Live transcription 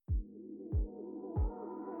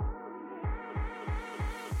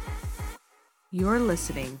You're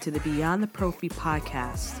listening to the Beyond the Prophy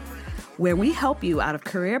podcast, where we help you out of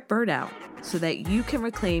career burnout so that you can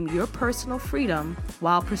reclaim your personal freedom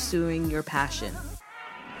while pursuing your passion.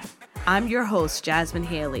 I'm your host, Jasmine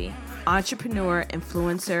Haley, entrepreneur,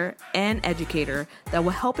 influencer, and educator that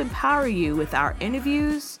will help empower you with our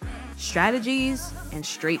interviews, strategies, and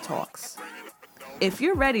straight talks. If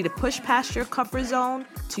you're ready to push past your comfort zone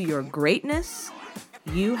to your greatness,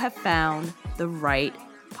 you have found the right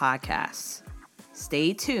podcast.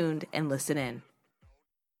 Stay tuned and listen in.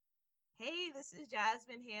 Hey, this is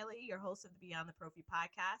Jasmine Haley, your host of the Beyond the Prophy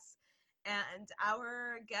podcast. And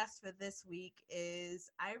our guest for this week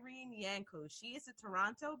is Irene Yanko. She is a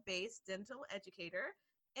Toronto-based dental educator,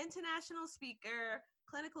 international speaker,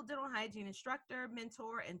 clinical dental hygiene instructor,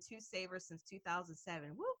 mentor, and tooth saver since 2007.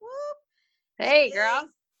 Whoop, whoop. Hey, She girl. is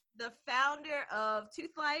the founder of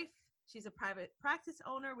Tooth Life. She's a private practice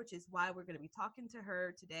owner, which is why we're going to be talking to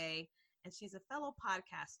her today. And she's a fellow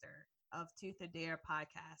podcaster of Tooth or Dare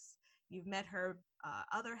podcast. You've met her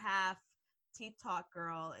other half, Teeth Talk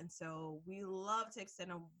Girl. And so we love to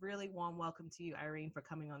extend a really warm welcome to you, Irene, for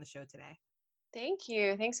coming on the show today. Thank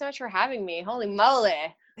you. Thanks so much for having me. Holy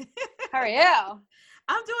moly. How are you?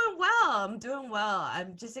 I'm doing well.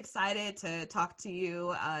 I'm just excited to talk to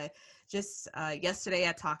you. Yesterday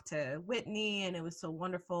I talked to Whitney, and it was so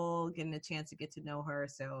wonderful getting a chance to get to know her.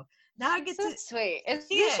 So now I get to sweet. Isn't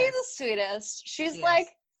she she is. the sweetest? She's She like,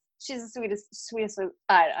 is. she's the sweetest.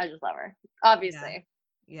 I just love her. Obviously.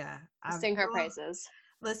 Yeah. Sing her praises.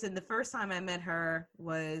 Listen, the first time I met her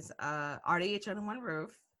was RDH Under One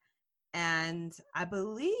Roof, and I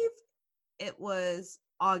believe it was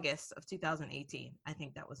August of 2018. I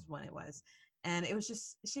think that was when it was. And it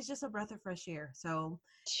was she's just a breath of fresh air. So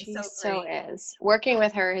She so is. Working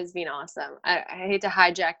with her has been awesome. I hate to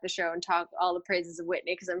hijack the show and talk all the praises of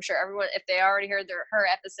Whitney, because I'm sure everyone, if they already heard her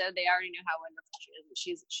episode, they already know how wonderful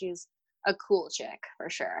she is. She's a cool chick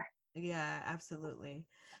for sure. Yeah, absolutely.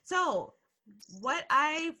 So what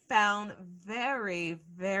I found very,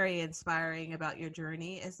 very inspiring about your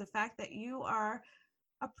journey is the fact that you are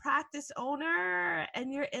a practice owner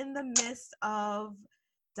and you're in the midst of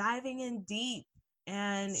diving in deep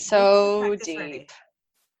and so deep.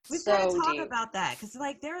 We've got to talk about that, because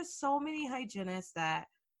there are so many hygienists that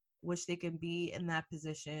wish they can be in that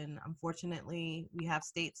position. Unfortunately, we have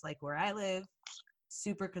states like where I live,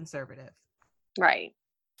 super conservative. Right.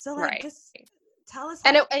 So right. Just tell us.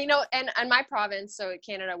 And my province, so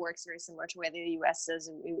Canada works very similar to the way the U.S. is,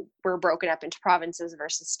 and we're broken up into provinces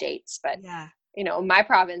versus states. But yeah, my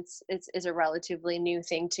province is a relatively new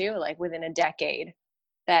thing too. Like within a decade,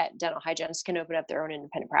 that dental hygienists can open up their own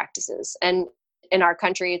independent practices. And in our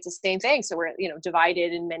country, it's the same thing. So we're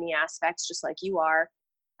divided in many aspects, just like you are.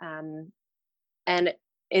 And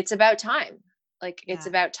it's about time. It's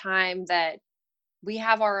about time that we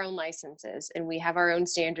have our own licenses and we have our own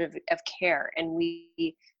standard of care, and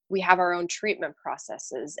we have our own treatment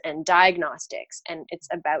processes and diagnostics, and it's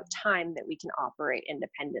about time that we can operate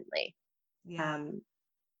independently.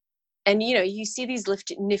 And you see these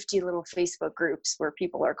nifty little Facebook groups where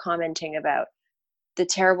people are commenting about the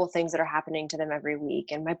terrible things that are happening to them every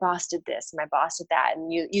week, and my boss did this and my boss did that,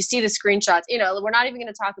 and you see the screenshots. We're not even going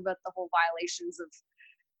to talk about the whole violations of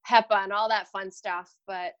HEPA and all that fun stuff,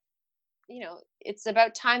 but it's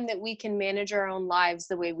about time that we can manage our own lives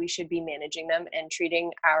the way we should be managing them, and treating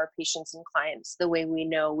our patients and clients the way we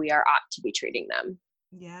know we ought to be treating them.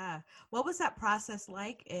 Yeah. What was that process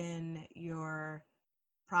like in your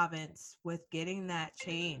province with getting that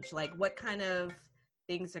change? What kind of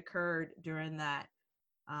things occurred during that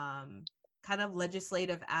kind of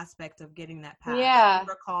legislative aspect of getting that passed? Yeah. Do you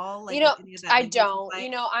recall? I don't.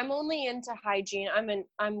 I'm only into hygiene.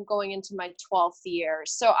 I'm going into my 12th year.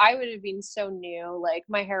 So I would have been so new. Like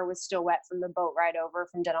my hair was still wet from the boat ride over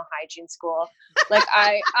from dental hygiene school. Like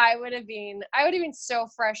I would have been so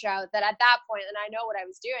fresh out that at that point, and I know what I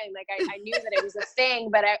was doing. Like I knew that it was a thing,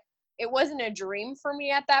 but it wasn't a dream for me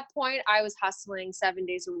at that point. I was hustling 7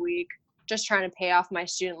 days a week, just trying to pay off my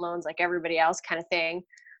student loans like everybody else, kind of thing.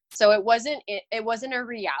 So it wasn't a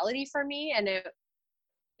reality for me, and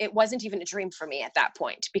it wasn't even a dream for me at that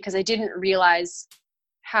point, because I didn't realize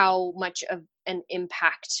how much of an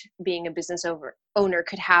impact being a business owner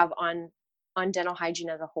could have on dental hygiene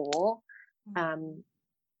as a whole.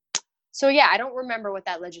 So yeah, I don't remember what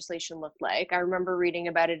that legislation looked like. I remember reading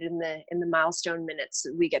about it in the Milestone Minutes.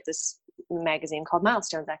 We get this magazine called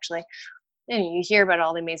Milestones, actually, and you hear about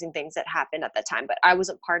all the amazing things that happened at that time, but I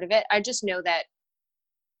wasn't part of it. I just know that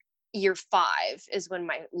year 5 is when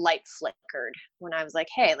my light flickered, when I was like,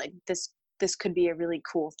 hey, like this could be a really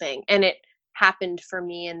cool thing. And it happened for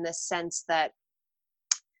me in the sense that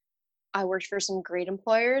I worked for some great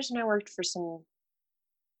employers and I worked for some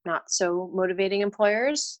not so motivating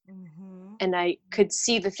employers. Mm-hmm. And I could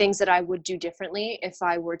see the things that I would do differently if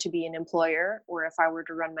I were to be an employer or if I were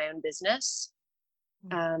to run my own business.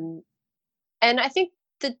 And I think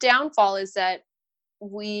the downfall is that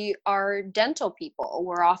we are dental people.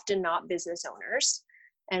 We're often not business owners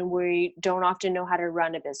and we don't often know how to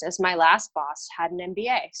run a business. My last boss had an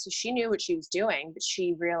MBA, so she knew what she was doing, but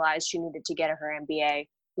she realized she needed to get her MBA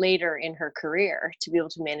later in her career to be able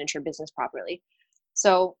to manage her business properly.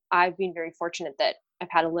 So I've been very fortunate that I've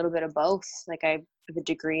had a little bit of both. Like I have a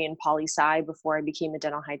degree in poli-sci before I became a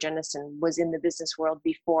dental hygienist and was in the business world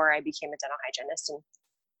before I became a dental hygienist.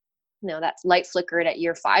 And that light flickered at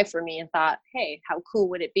year 5 for me and thought, hey, how cool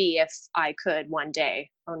would it be if I could one day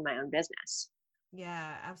own my own business?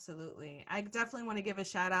 Yeah, absolutely. I definitely want to give a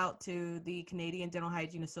shout out to the Canadian Dental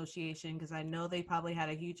Hygiene Association because I know they probably had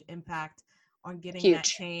a huge impact on getting that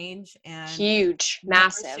Huge, change, and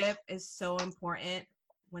massive. membership is so important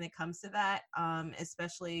when it comes to that,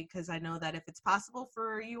 especially because I know that if it's possible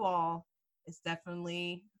for you all, it's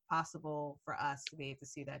definitely possible for us to be able to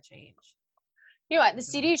see that change. You know what? The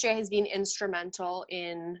CDHA has been instrumental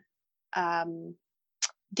in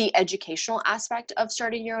the educational aspect of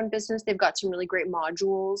starting your own business. They've got some really great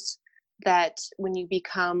modules that when you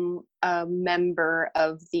become a member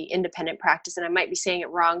of the independent practice, and I might be saying it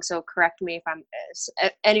wrong, so correct me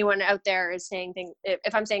if anyone out there is saying things,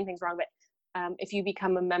 if I'm saying things wrong, but if you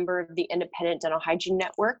become a member of the Independent Dental Hygiene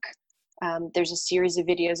Network, there's a series of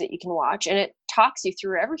videos that you can watch, and it talks you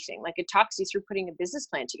through everything. Like it talks you through putting a business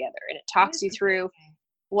plan together, and it talks you through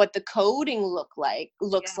what the coding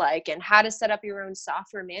looks like and how to set up your own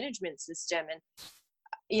software management system. And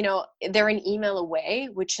they're an email away,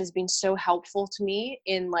 which has been so helpful to me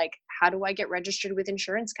in like, how do I get registered with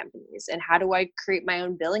insurance companies and how do I create my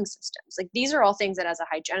own billing systems? Like these are all things that as a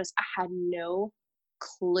hygienist I had no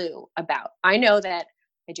clue about. I know that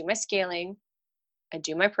I do my scaling, I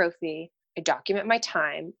do my Profi, I document my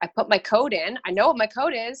time, I put my code in, I know what my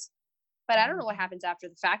code is, but I don't know what happens after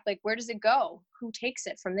the fact. Like, where does it go? Who takes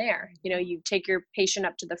it from there? You take your patient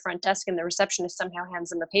up to the front desk and the receptionist somehow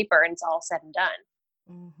hands them a paper and it's all said and done.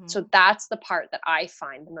 Mm-hmm. So that's the part that I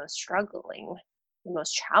find the most struggling, the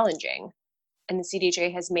most challenging. And the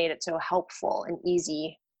CDHA has made it so helpful and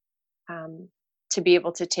easy to be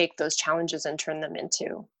able to take those challenges and turn them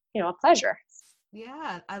into, a pleasure.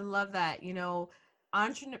 Yeah, I love that.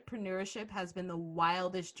 Entrepreneurship has been the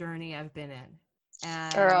wildest journey I've been in.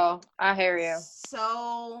 And girl, I hear you.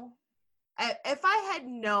 So if I had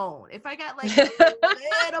known, if I got like a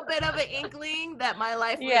little bit of an inkling that my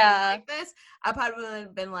life would be like this, I probably would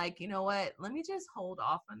have been like, you know what, let me just hold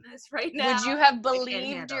off on this right now. Would you have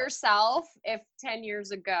believed yourself if 10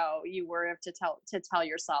 years ago you were to tell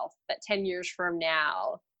yourself that 10 years from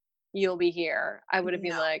now you'll be here? I would have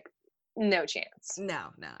been like, no chance. No.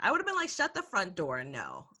 I would have been like, shut the front door.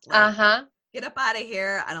 No. Get up out of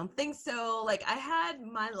here. I don't think so. Like I had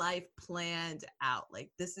my life planned out. Like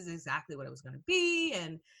this is exactly what it was going to be.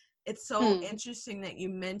 And it's so interesting that you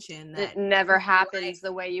mentioned that it never happens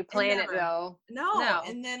the way you plan it though. No.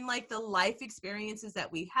 And then like the life experiences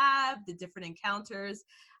that we have, the different encounters,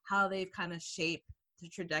 how they've kind of shaped the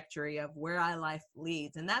trajectory of where our life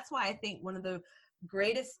leads. And that's why I think one of the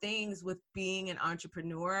greatest things with being an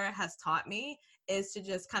entrepreneur has taught me is to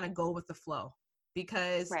just kind of go with the flow.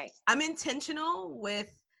 Because I'm intentional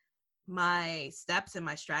with my steps and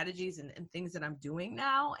my strategies and things that I'm doing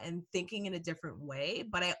now and thinking in a different way.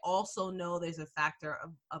 But I also know there's a factor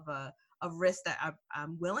of risk that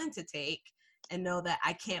I'm willing to take and know that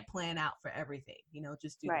I can't plan out for everything,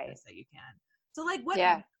 just do the best that you can. So like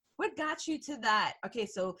what got you to that? Okay,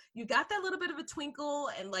 so you got that little bit of a twinkle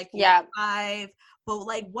and like 5, but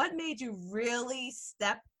like what made you really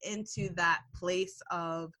step into that place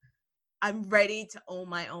of I'm ready to own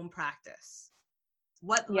my own practice?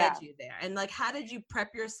 What led you there? And like, how did you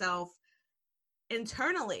prep yourself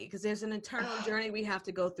internally? Because there's an internal journey we have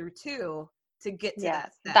to go through too to get to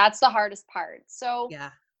that step. That's the hardest part. So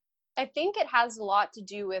I think it has a lot to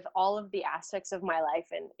do with all of the aspects of my life.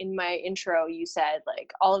 And in my intro, you said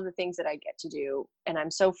like all of the things that I get to do. And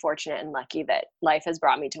I'm so fortunate and lucky that life has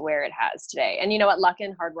brought me to where it has today. And you know what? Luck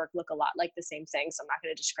and hard work look a lot like the same thing. So I'm not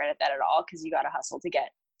going to discredit that at all because you got to hustle to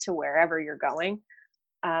get to wherever you're going.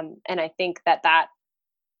 And I think that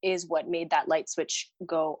is what made that light switch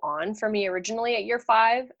go on for me originally at year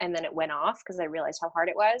 5. And then it went off because I realized how hard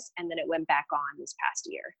it was. And then it went back on this past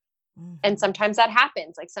year. Mm-hmm. And sometimes that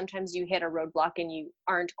happens. Like sometimes you hit a roadblock and you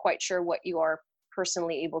aren't quite sure what you are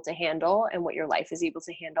personally able to handle and what your life is able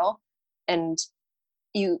to handle. And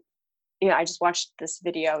you I just watched this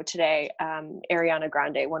video today. Ariana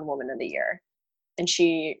Grande won Woman of the Year. And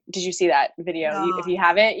did you see that video? No. If you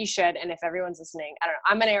haven't, you should. And if everyone's listening, I don't know,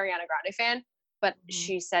 I'm an Ariana Grande fan, but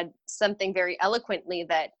she said something very eloquently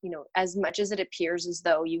that, as much as it appears as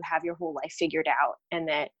though you have your whole life figured out and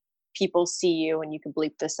that people see you, and you can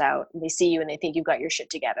bleep this out, and they see you and they think you've got your shit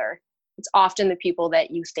together, it's often the people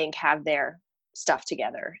that you think have their stuff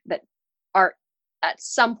together that are at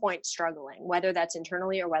some point struggling, whether that's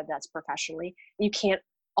internally or whether that's professionally. You can't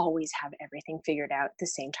always have everything figured out at the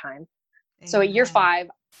same time. Amen. So at year five,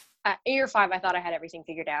 I thought I had everything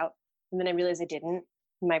figured out. And then I realized I didn't.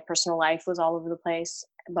 My personal life was all over the place,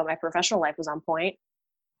 but my professional life was on point.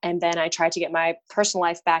 And then I tried to get my personal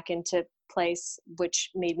life back into place,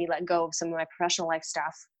 which made me let go of some of my professional life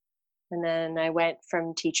stuff. And then I went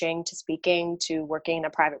from teaching to speaking to working in a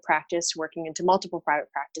private practice, working into multiple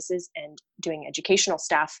private practices and doing educational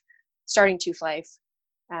stuff, starting Tooth Life.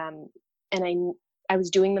 And I was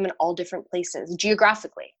doing them in all different places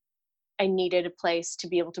geographically. I needed a place to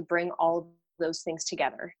be able to bring all of those things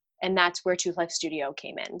together. And that's where Tooth Life Studio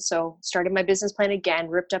came in. So started my business plan again,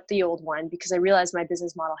 ripped up the old one because I realized my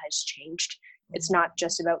business model has changed. It's not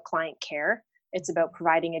just about client care. It's about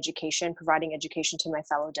providing education to my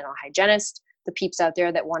fellow dental hygienists, the peeps out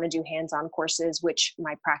there that want to do hands-on courses, which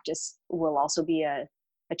my practice will also be a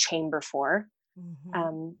chamber for.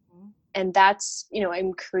 And that's,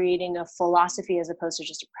 I'm creating a philosophy as opposed to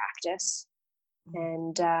just a practice,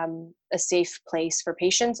 and a safe place for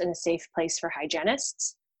patients and a safe place for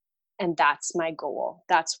hygienists. And that's my goal.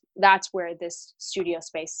 That's where this studio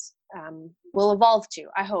space will evolve to,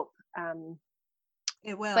 I hope.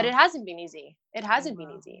 It will. But it hasn't been easy. It hasn't been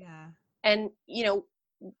easy. Yeah. And,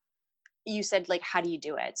 you said, like, how do you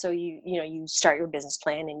do it? So you start your business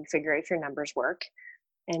plan and you figure out if your numbers work,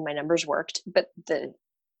 and my numbers worked. But the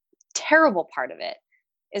terrible part of it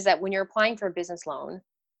is that when you're applying for a business loan,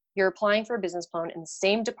 you're applying for a business loan in the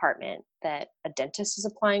same department that a dentist is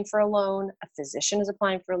applying for a loan, a physician is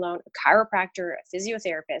applying for a loan, a chiropractor, a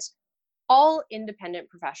physiotherapist, all independent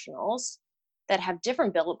professionals that have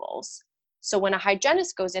different billables. So when a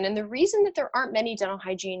hygienist goes in, and the reason that there aren't many dental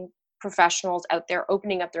hygiene professionals out there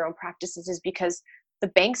opening up their own practices is because the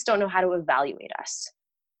banks don't know how to evaluate us.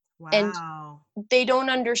 Wow. And they don't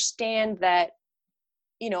understand that,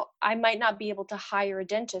 I might not be able to hire a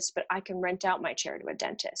dentist, but I can rent out my chair to a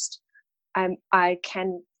dentist. I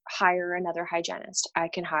can hire another hygienist. I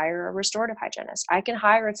can hire a restorative hygienist. I can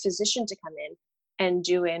hire a physician to come in and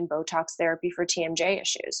do in Botox therapy for TMJ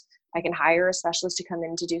issues. I can hire a specialist to come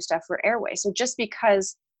in to do stuff for airway. So just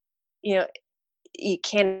because, you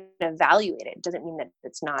can't evaluate it doesn't mean that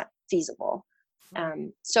it's not feasible.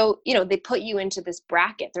 So, they put you into this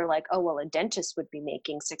bracket. They're like, oh, well, a dentist would be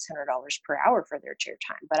making $600 per hour for their chair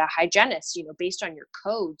time. But a hygienist, based on your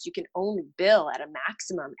codes, you can only bill at a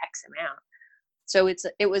maximum X amount. So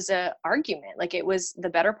it was a argument. Like, it was the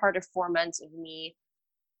better part of 4 months of me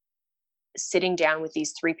sitting down with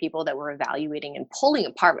these 3 people that were evaluating and pulling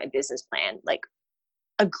apart my business plan, like,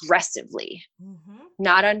 aggressively,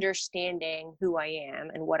 not understanding who I am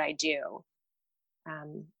and what I do.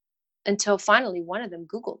 Until finally one of them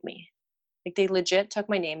Googled me. Like, they legit took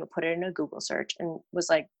my name and put it in a Google search and was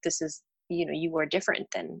like, this is, you are different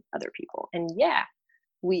than other people. And yeah,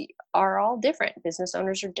 we are all different. Business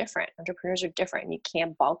owners are different. Entrepreneurs are different. And you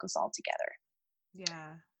can't bulk us all together.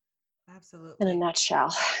 Yeah, absolutely. In a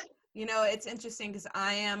nutshell. It's interesting because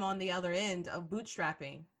I am on the other end of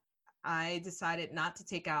bootstrapping. I decided not to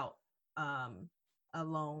take out a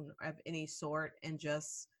loan of any sort, and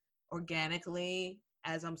just organically,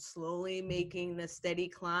 as I'm slowly making the steady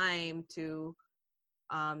climb to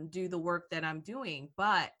do the work that I'm doing.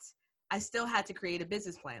 But I still had to create a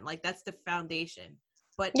business plan. Like, that's the foundation.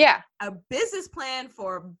 But yeah, a business plan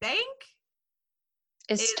for a bank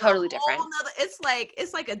is totally different. It's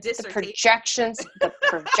like a dissertation. The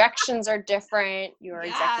projections are different. Your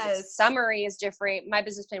executive summary is different. My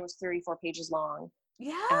business plan was 34 pages long.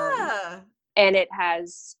 Yeah. And it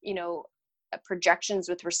has, projections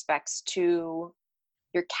with respects to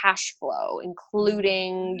your cash flow,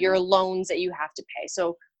 including your loans that you have to pay.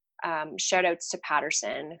 So shout outs to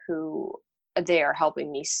Patterson, who they are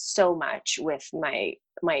helping me so much with my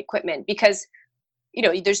equipment, because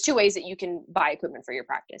there's 2 ways that you can buy equipment for your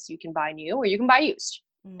practice. You can buy new or you can buy used.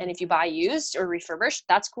 And if you buy used or refurbished,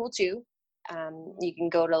 that's cool too. You can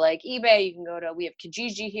go to like eBay, we have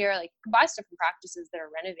Kijiji here, like, you can buy stuff from practices that are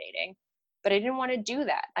renovating. But I didn't want to do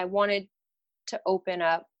that. I wanted to open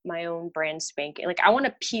up my own brand spanking. Like, I want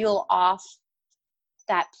to peel off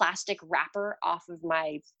that plastic wrapper off of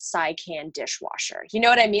my Cycan dishwasher. You know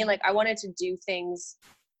what I mean? Like, I wanted to do things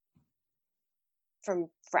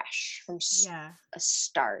fresh, from Yeah. a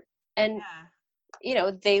start. And, Yeah. you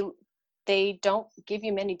know, they don't give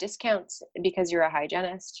you many discounts because you're a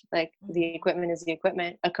hygienist. Like, the Mm-hmm. equipment is the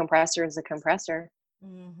equipment. A compressor is a compressor.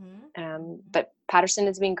 Mm-hmm. But Patterson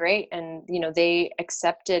has been great, and, you know, they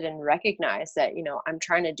accepted and recognized that, you know, I'm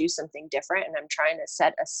trying to do something different, and I'm trying to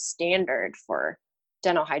set a standard for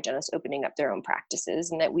dental hygienists opening up their own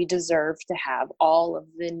practices, and that we deserve to have all of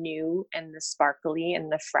the new and the sparkly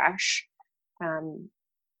and the fresh.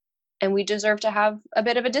 And we deserve to have a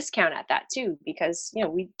bit of a discount at that too, because, you know,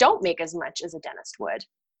 we don't make as much as a dentist would.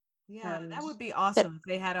 Yeah, that would be But awesome if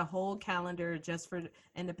they had a whole calendar just for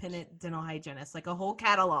independent dental hygienists, like a whole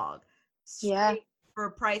catalog yeah, straight for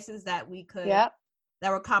prices that we could yeah, that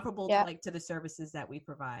were comparable to yeah, like to the services that we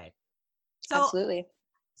provide. So absolutely.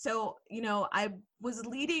 you know, I was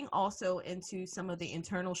leading also into some of the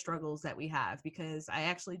internal struggles that we have, because I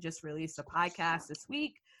actually just released a podcast this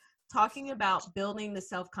week talking about building the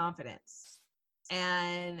self-confidence.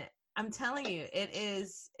 And I'm telling you,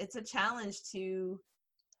 it's a challenge to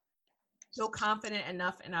feel confident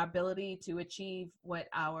enough in our ability to achieve what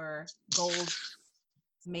our goals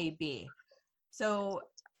may be. So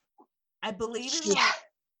I believe in Yeah. like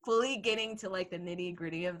fully getting to like the nitty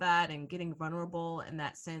gritty of that and getting vulnerable in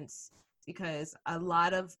that sense, because a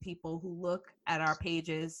lot of people who look at our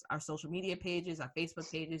pages, our social media pages, our Facebook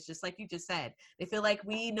pages, just like you just said, they feel like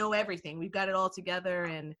we know everything. We've got it all together.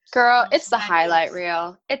 And Girl, it's the that is, highlight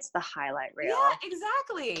reel. It's the highlight reel. yeah,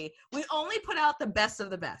 exactly. We only put out the best of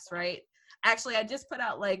the best, right? Actually, I just put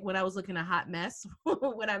out, like, when I was looking a hot mess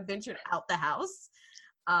when I ventured out the house.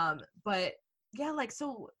 But yeah, like,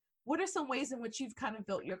 so what are some ways in which you've kind of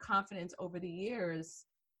built your confidence over the years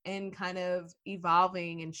and kind of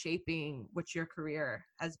evolving and shaping what your career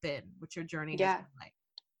has been, what your journey has Yeah. been like?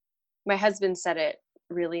 My husband said it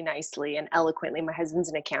really nicely and eloquently. My husband's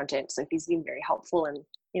an accountant, so he's been very helpful in,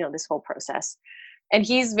 you know, this whole process. And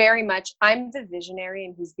he's very much, I'm the visionary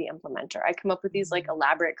and he's the implementer. I come up with these like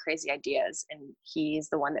elaborate, crazy ideas, and he's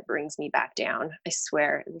the one that brings me back down. I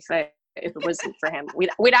swear, if it wasn't for him,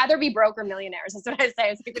 we'd either be broke or millionaires. That's what I say.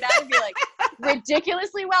 It's like, we'd either be like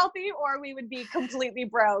ridiculously wealthy, or we would be completely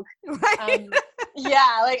broke. Right.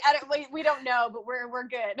 Yeah, like we don't know, but we're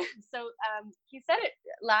good. So he said it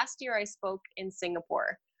last year. I spoke in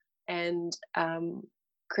Singapore, and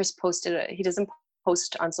Chris posted he doesn't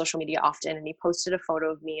post on social media often, and he posted a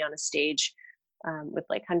photo of me on a stage with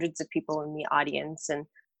like hundreds of people in the audience. And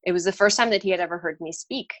it was the first time that he had ever heard me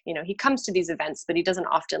speak. You know, he comes to these events, but he doesn't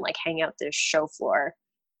often like hang out the show floor,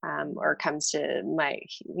 or comes to my,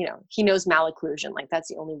 you know, he knows malocclusion. Like, that's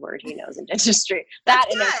the only word he knows in dentistry. That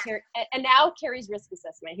and now Carrie's risk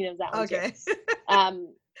assessment. He knows that one Okay. too.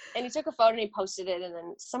 And he took a photo and he posted it. And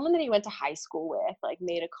then someone that he went to high school with like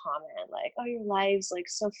made a comment like, "Oh, your life's like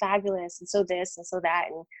so fabulous and so this and so that."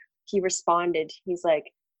 And he responded, he's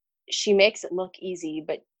like, "She makes it look easy,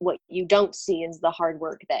 but what you don't see is the hard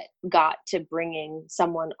work that got to bringing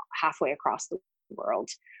someone halfway across the world."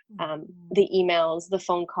 The emails, the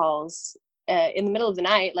phone calls, in the middle of the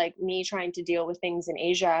night, like me trying to deal with things in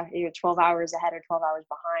Asia, you're 12 hours ahead or 12 hours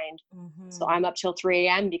behind. So I'm up till 3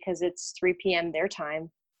 a.m. because it's 3 p.m. their time.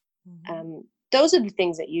 Those are the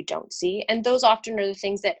things that you don't see. And those often are the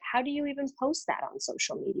things that, how do you even post that on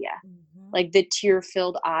social media? Like the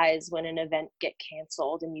tear-filled eyes when an event get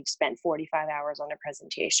canceled and you've spent 45 hours on a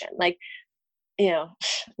presentation. Like, you know,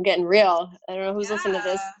 I'm getting real. I don't know who's listening to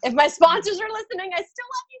this. If my sponsors are listening, I still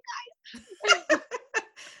love you guys.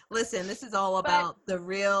 Listen, this is all about the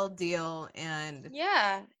real deal. And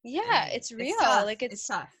yeah, and it's real. tough. Like it's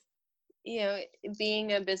tough. You know,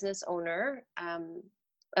 being a business owner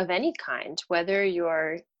of any kind, whether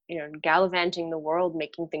you're, you know, gallivanting the world,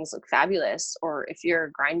 making things look fabulous, or if you're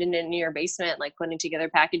grinding it in your basement, like putting together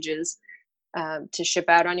packages to ship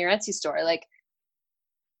out on your Etsy store, like,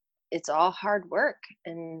 it's all hard work,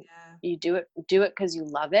 and you do it because you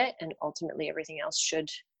love it, and ultimately everything else should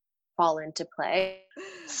fall into play.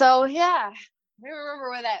 So yeah, I don't remember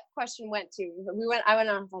where that question went to. I went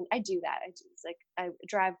on. I do that. It's like I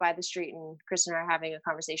drive by the street and Chris and I are having a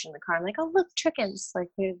conversation in the car. I'm like, "Oh, look, chickens!" Like,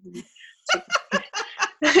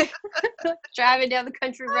 driving down the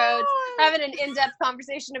country roads, having an in-depth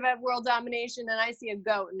conversation about world domination, and I see a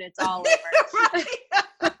goat, and it's all over. I'm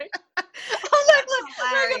like, look,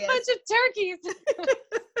 a bunch of turkeys.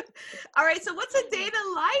 All right, so what's a day in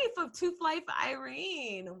the life of Tooth Life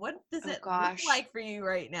Irene? What does it look like for you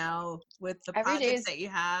right now with the projects that you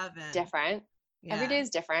have? And different. Yeah. Every day is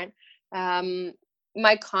different.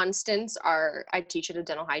 My constants are, I teach at a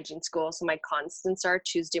dental hygiene school, so my constants are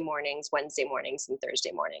Tuesday mornings, Wednesday mornings, and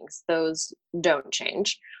Thursday mornings. Those don't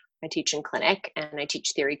change. I teach in clinic, and I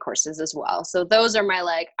teach theory courses as well. So those are my,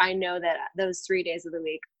 like, I know that those 3 days of the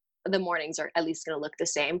week, the mornings are at least going to look the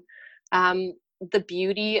same. The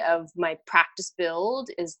beauty of my practice build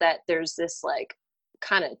is that there's this like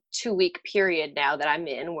kind of 2-week period now that I'm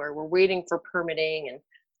in where we're waiting for permitting,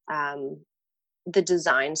 and the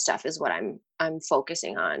design stuff is what I'm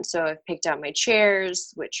focusing on. So I've picked out my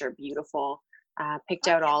chairs, which are beautiful. Picked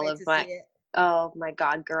out all of my, oh my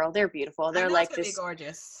God, girl, they're beautiful. They're like this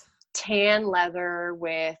gorgeous tan leather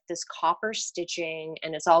with this copper stitching,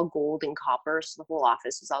 and it's all gold and copper. So the whole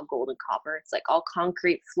office is all gold and copper. It's like all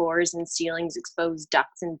concrete floors and ceilings, exposed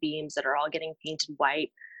ducts and beams that are all getting painted white.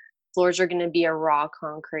 Floors are going to be a raw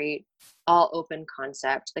concrete, all open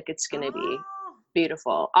concept. Like, it's going to be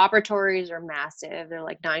beautiful. Operatories are massive. They're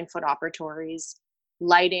like 9-foot operatories,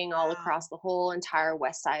 lighting all across the whole entire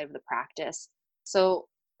west side of the practice. So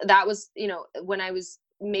that was, you know, when I was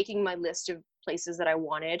making my list of places that I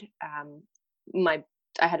wanted,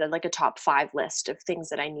 I had a top 5 list of things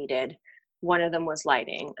that I needed. One of them was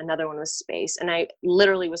lighting, another one was space, and I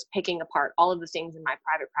literally was picking apart all of the things in my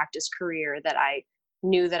private practice career that I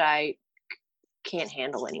knew that I can't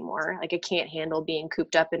handle anymore. Like, I can't handle being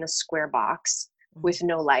cooped up in a square box with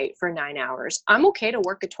no light for 9 hours. I'm okay to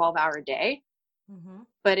work a 12-hour day,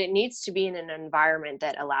 but it needs to be in an environment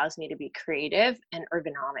that allows me to be creative and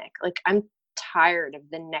ergonomic. Like, I'm tired of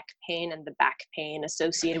the neck pain and the back pain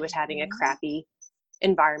associated with having a crappy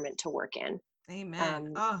environment to work in.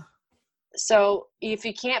 Amen. So if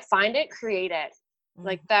you can't find it, create it.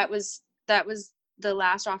 Like, that was the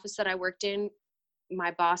last office that I worked in.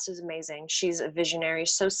 My boss is amazing. She's a visionary,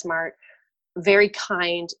 so smart, very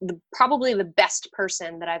kind, probably the best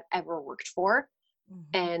person that I've ever worked for.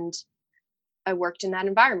 And I worked in that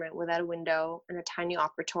environment without a window in a tiny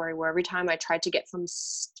operatory where every time I tried to get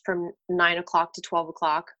from 9 o'clock to 12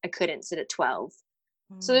 o'clock, I couldn't sit at 12.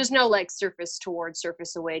 So there's no like surface towards,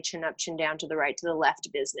 surface away, chin up, chin down, to the right, to the left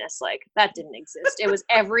business. Like, that didn't exist. It was,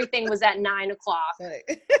 everything was at 9 o'clock.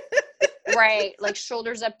 Right. Like,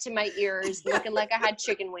 shoulders up to my ears, looking like I had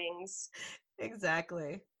chicken wings.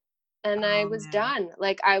 Exactly. And I was done.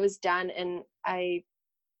 Like, I was done, and I,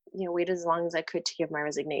 you know, waited as long as I could to give my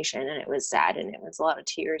resignation, and it was sad, and it was a lot of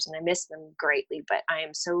tears, and I miss them greatly, but I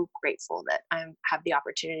am so grateful that I have the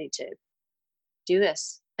opportunity to do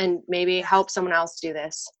this and maybe help someone else do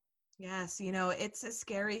this. Yes. You know, it's a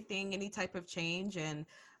scary thing, any type of change. And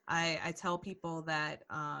I tell people that,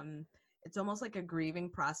 it's almost like a grieving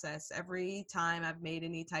process. Every time I've made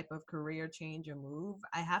any type of career change or move,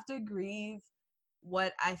 I have to grieve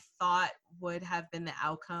what I thought would have been the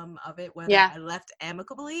outcome of it, whether I left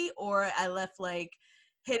amicably or I left like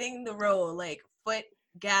hitting the road, like foot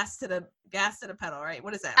gas to the pedal, right?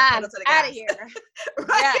 What is that? Pedal to the gas. Out of here.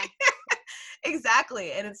 Right? Yeah.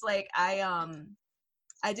 Exactly. And it's like, I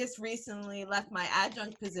just recently left my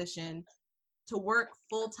adjunct position to work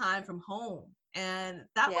full time from home. And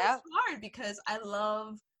that was hard because I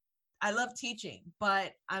love teaching,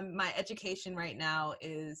 but my education right now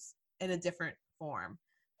is in a different form.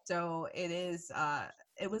 So it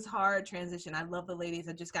was hard transition. I love the ladies.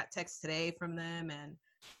 I just got texts today from them, and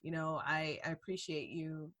you know, I appreciate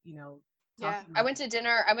you know. I went to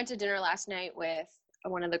dinner last night with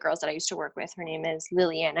one of the girls that I used to work with. Her name is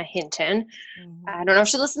Liliana Hinton. I don't know if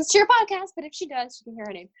she listens to your podcast, but if she does, she can hear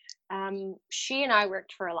her name. She and I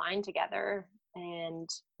worked for Align together, and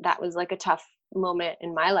that was like a tough moment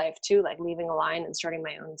in my life too, like leaving Align and starting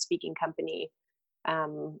my own speaking company.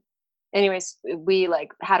 Anyways, we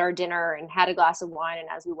like had our dinner and had a glass of wine, and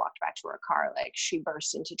as we walked back to our car, like, she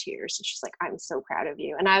burst into tears, and she's like, "I'm so proud of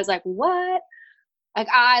you." And I was like, what? Like,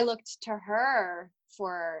 I looked to her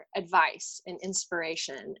for advice and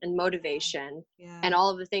inspiration and motivation and all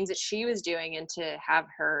of the things that she was doing, and to have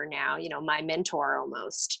her now, you know, my mentor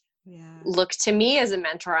almost, look to me as a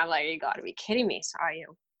mentor. I'm like, you got to be kidding me.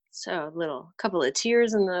 So a couple of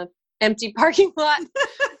tears in the empty parking lot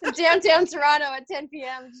in downtown Toronto at 10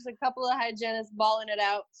 p.m. Just a couple of hygienists bawling it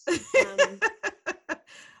out.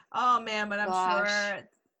 Oh man, but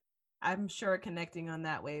I'm sure connecting on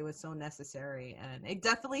that way was so necessary, and it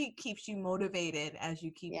definitely keeps you motivated as you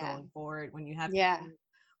keep going forward when you have people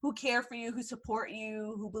who care for you, who support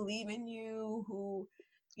you, who believe in you, who,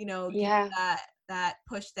 you know, give you that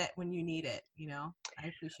push that when you need it, you know. I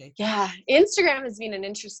appreciate that. Yeah. Instagram has been an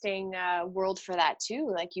interesting world for that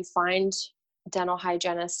too. Like, you find dental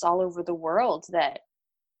hygienists all over the world that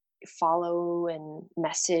follow and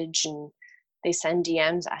message, and they send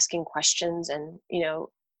DMs asking questions. And, you know,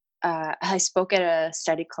 I spoke at a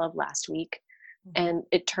study club last week And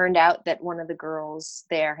it turned out that one of the girls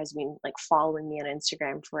there has been like following me on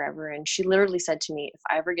Instagram forever. And she literally said to me, if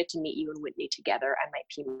I ever get to meet you and Whitney together, I might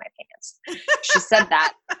pee my pants. She said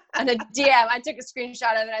that on a DM. I took a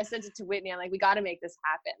screenshot of it. I sent it to Whitney. I'm like, we got to make this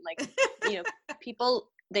happen. Like, people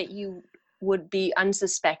that you would be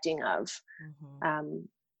unsuspecting of,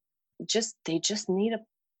 they just need a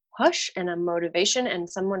push and a motivation and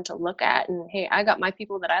someone to look at. And hey, I got my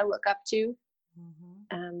people that I look up to.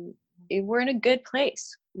 We're in a good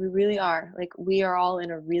place. We really are. Like, we are all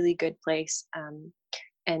in a really good place.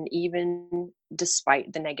 And even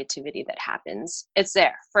despite the negativity that happens, it's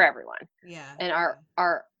there for everyone. Yeah. And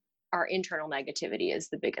our internal negativity is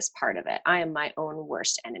the biggest part of it. I am my own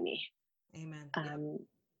worst enemy. Amen.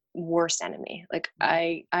 Worst enemy. Like,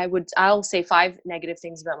 I'll say 5 negative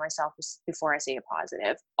things about myself before I say a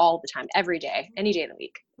positive all the time, every day, any day of the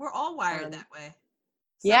week. We're all wired that way.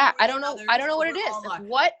 Yeah. I don't know what it is. Like,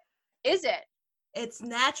 what is it? It's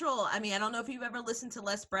natural. I mean, I don't know if you've ever listened to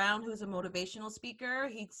Les Brown, who's a motivational speaker.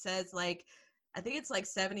 He says, like, I think it's like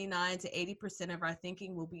 79 to 80% of our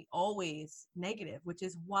thinking will be always negative, which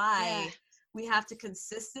is why we have to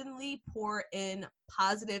consistently pour in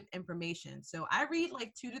positive information. So I read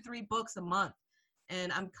like 2 to 3 books a month,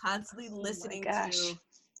 and I'm constantly listening to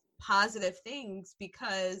positive things,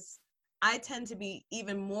 because I tend to be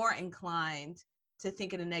even more inclined to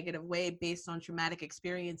think in a negative way based on traumatic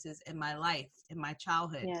experiences in my life, in my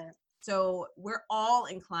childhood. Yeah. So we're all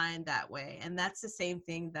inclined that way. And that's the same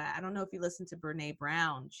thing that, I don't know if you listen to Brene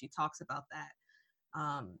Brown, she talks about that.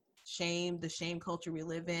 Shame, the shame culture we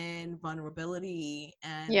live in, vulnerability,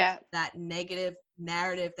 and that negative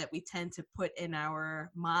narrative that we tend to put in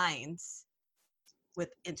our minds with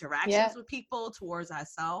interactions with people, towards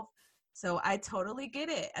ourselves. So I totally get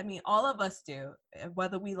it. I mean, all of us do,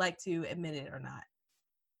 whether we like to admit it or not.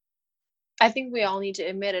 I think we all need to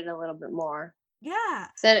admit it a little bit more. Yeah.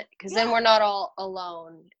 Because then we're not all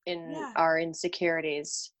alone in our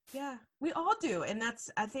insecurities. Yeah, we all do. And that's,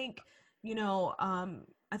 I think,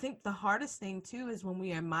 I think the hardest thing too is when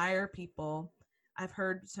we admire people. I've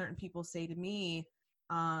heard certain people say to me,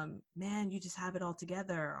 man, you just have it all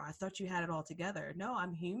together. Or, I thought you had it all together. No,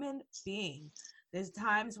 I'm a human being. There's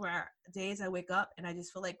times days I wake up and I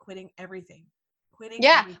just feel like quitting everything.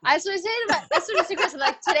 Everything. That's what I say, Chris.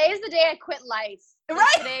 Like, today is the day I quit life. Right.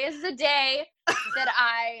 Today is the day that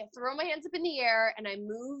I throw my hands up in the air and I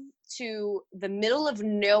move to the middle of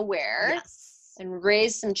nowhere and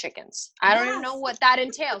raise some chickens. I don't even know what that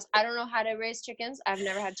entails. I don't know how to raise chickens. I've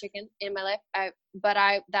never had chicken in my life.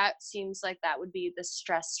 That seems like that would be the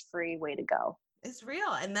stress-free way to go. It's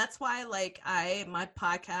real. And that's why, like, my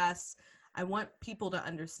podcasts, I want people to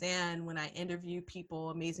understand, when I interview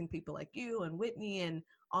people, amazing people like you and Whitney and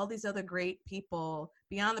all these other great people,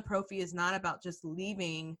 Beyond the Prophy is not about just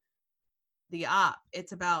leaving the op.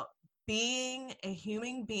 It's about being a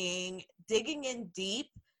human being, digging in deep,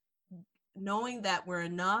 knowing that we're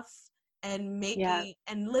enough, and making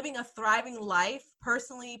and living a thriving life,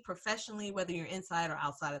 personally, professionally, whether you're inside or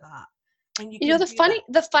outside of the op. And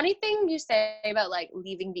the funny thing you say about like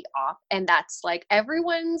leaving the op, and that's like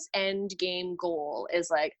everyone's end game goal is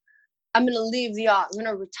like, I'm going to leave the op, I'm going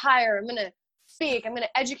to retire, I'm going to speak, I'm going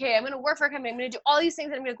to educate, I'm going to work for a company, I'm going to do all these things,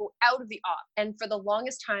 and I'm going to go out of the op. And for the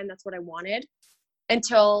longest time, that's what I wanted,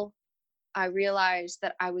 until I realized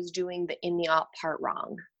that I was doing the in the op part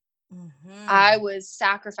wrong. I was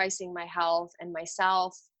sacrificing my health and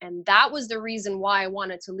myself, and that was the reason why I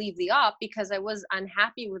wanted to leave the op, because I was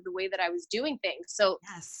unhappy with the way that I was doing things. So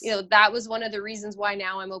that was one of the reasons why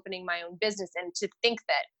now I'm opening my own business. And to think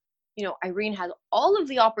that Irene has all of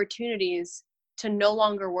the opportunities to no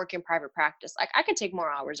longer work in private practice. Like, I could take more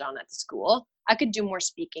hours on at the school, I could do more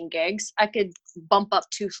speaking gigs, I could bump up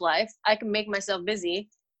Tooth Life, I can make myself busy,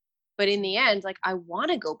 but in the end, like, I want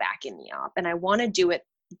to go back in the op, and I want to do it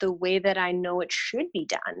the way that I know it should be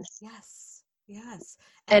done. Yes.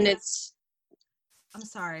 And I'm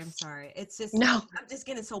sorry. It's just, no, I'm just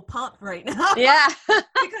getting so pumped right now. Yeah.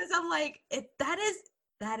 Because I'm like, that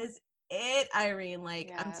is it, Irene.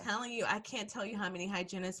 Like, I'm telling you, I can't tell you how many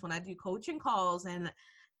hygienists, when I do coaching calls, and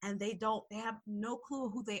they have no clue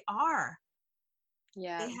who they are.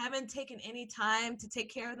 Yeah. They haven't taken any time to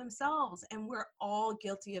take care of themselves. And we're all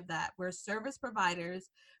guilty of that. We're service providers.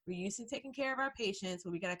 We're used to taking care of our patients,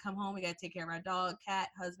 but we got to come home. We got to take care of our dog, cat,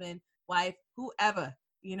 husband, wife, whoever,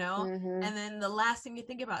 and then the last thing you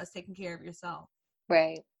think about is taking care of yourself.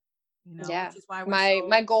 Right. Which is why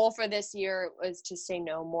my goal for this year was to say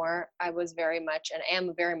no more. I was very much, and I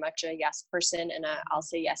am very much a yes person, and I'll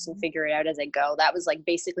say yes and figure it out as I go. That was like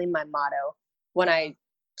basically my motto when I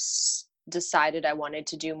decided I wanted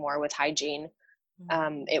to do more with hygiene.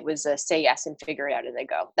 It was a say yes and figure it out as I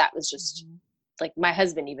go. That was just like, my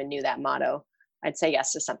husband even knew that motto. I'd say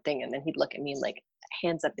yes to something, and then he'd look at me like,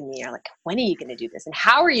 hands up in the air, like, when are you going to do this? And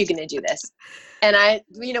how are you going to do this? And I,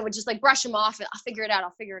 would just like brush him off and I'll figure it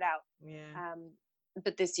out. Yeah.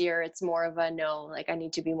 But this year it's more of a no, like, I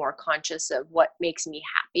need to be more conscious of what makes me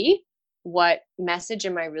happy. What message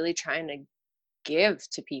am I really trying to give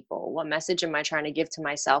to people? What message am I trying to give to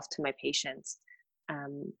myself, to my patients?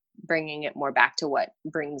 Bringing it more back to what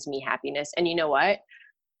brings me happiness. And you know what?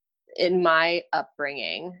 In my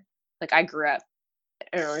upbringing, like, I grew up,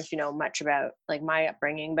 I don't know if you know much about like my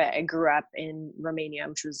upbringing, but I grew up in Romania,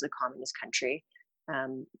 which was a communist country.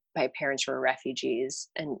 My parents were refugees.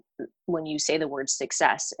 And when you say the word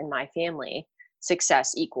success in my family,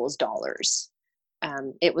 success equals dollars.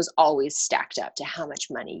 It was always stacked up to how much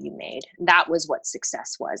money you made. That was what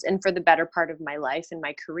success was. And for the better part of my life and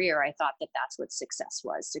my career, I thought that that's what success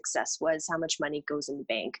was. Success was how much money goes in the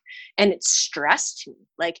bank. And it stressed me.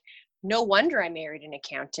 Like, no wonder I married an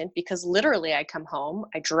accountant, because literally I come home,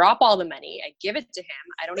 I drop all the money, I give it to him.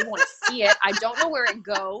 I don't even want to see it. I don't know where it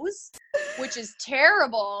goes, which is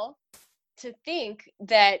terrible to think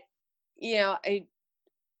that,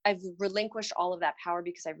 I've relinquished all of that power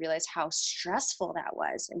because I realized how stressful that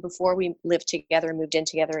was. And before we lived together, moved in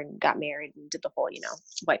together and got married and did the whole,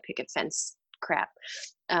 white picket fence crap.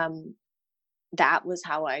 That was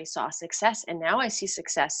how I saw success. And now I see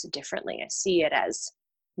success differently. I see it as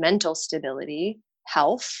mental stability,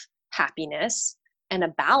 health, happiness, and a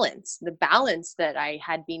balance, the balance that I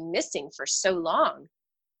had been missing for so long.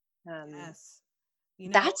 Yes.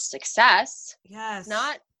 That's success. Yes.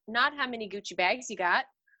 Not how many Gucci bags you got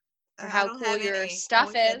or how cool your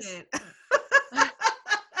stuff is.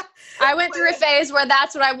 I went through a phase where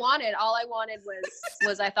that's what I wanted. All I wanted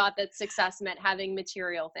was I thought that success meant having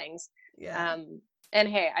material things. Yeah. And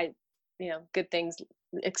hey, good things,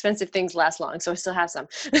 expensive things last long, so I still have some.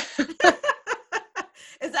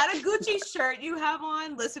 Is that a Gucci shirt you have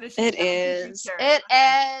on? Listen, it is. It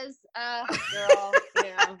is, girl.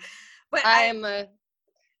 Yeah. But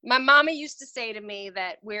my mama used to say to me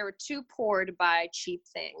that we're too poor to buy cheap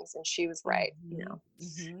things, and she was right.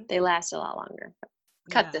 They last a lot longer.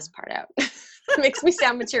 Cut this part out. It makes me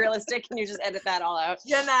sound materialistic, and you just edit that all out.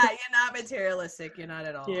 You're not materialistic. You're not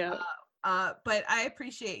at all. Yeah. But I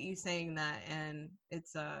appreciate you saying that, and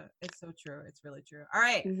it's so true. It's really true. All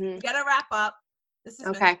right, we gotta wrap up. This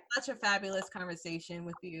has been such a fabulous conversation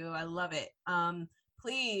with you. I love it.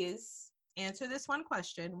 Please answer this one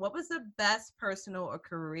question. What was the best personal or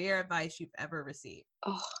career advice you've ever received?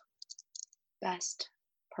 Oh, best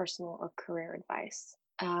personal or career advice.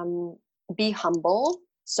 Be humble.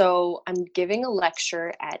 So I'm giving a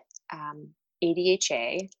lecture at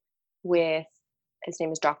ADHA with, his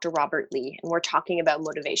name is Dr. Robert Lee, and we're talking about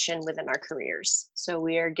motivation within our careers. So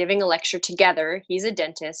we are giving a lecture together. He's a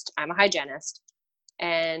dentist. I'm a hygienist.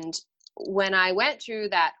 And when I went through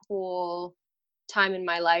that whole time in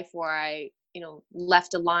my life where I,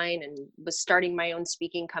 left a line and was starting my own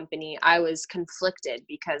speaking company, I was conflicted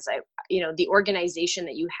because the organization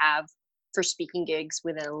that you have for speaking gigs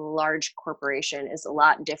within a large corporation is a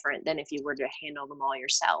lot different than if you were to handle them all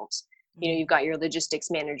yourselves. You've got your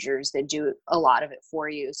logistics managers that do a lot of it for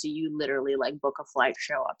you. So you literally like book a flight,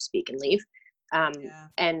 show up, speak, and leave.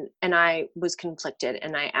 And I was conflicted,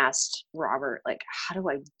 and I asked Robert, like, how do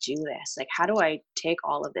I do this? Like, how do I take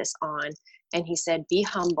all of this on? And he said, be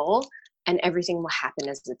humble and everything will happen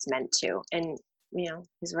as it's meant to. And,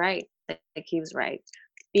 he's right. Like, he was right.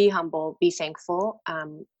 Be humble, be thankful,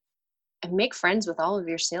 and make friends with all of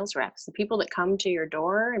your sales reps, the people that come to your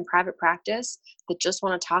door in private practice that just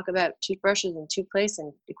want to talk about toothbrushes and toothpaste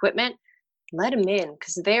and equipment. Let them in,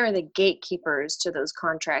 because they are the gatekeepers to those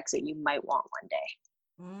contracts that you might want one day.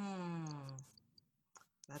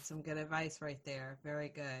 That's some good advice right there. Very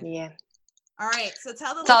good. Yeah. All right. So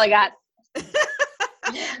tell the That's all I got.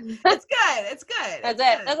 It's good. It's good. That's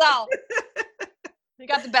it. That's all. You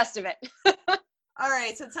got the best of it. All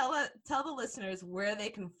right. So tell the listeners where they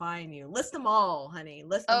can find you. List them all, honey.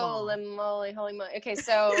 List them all. Holy moly. Okay.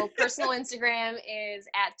 So personal Instagram is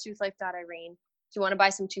 @toothlife.irene. If you want to buy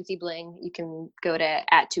some toothy bling, you can go to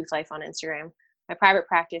 @toothlife on Instagram. My private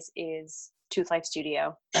practice is Toothlife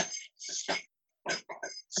Studio.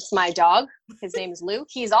 It's my dog. His name is Lou.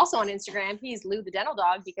 He's also on Instagram. He's Lou the dental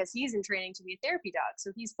dog because he's in training to be a therapy dog.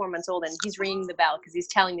 So he's 4 months old and he's ringing the bell because he's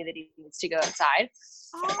telling me that he needs to go outside.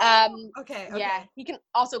 Okay. Yeah. He can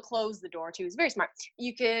also close the door too. He's very smart.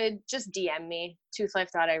 You could just DM me,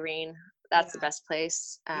 toothlife.irene. That's the best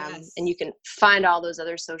place. And you can find all those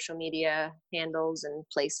other social media handles and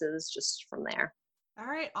places just from there. All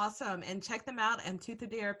right, awesome. And check them out on Tooth or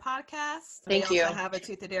Dare podcast. Thank you. They also have a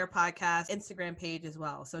Tooth or Dare podcast Instagram page as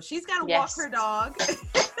well. So she's got to yes. walk her dog.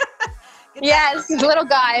 Yes, little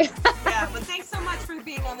guy. Yeah, but thanks so much for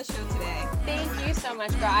being on the show today. Thank you so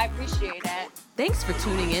much, bro. I appreciate it. Thanks for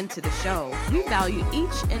tuning in to the show. We value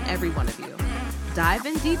each and every one of you. Dive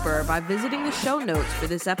in deeper by visiting the show notes for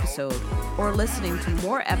this episode or listening to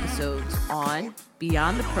more episodes on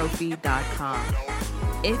beyondtheprophy.com.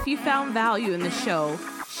 If you found value in the show,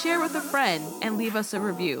 share with a friend and leave us a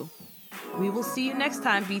review. We will see you next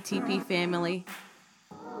time, BTP family.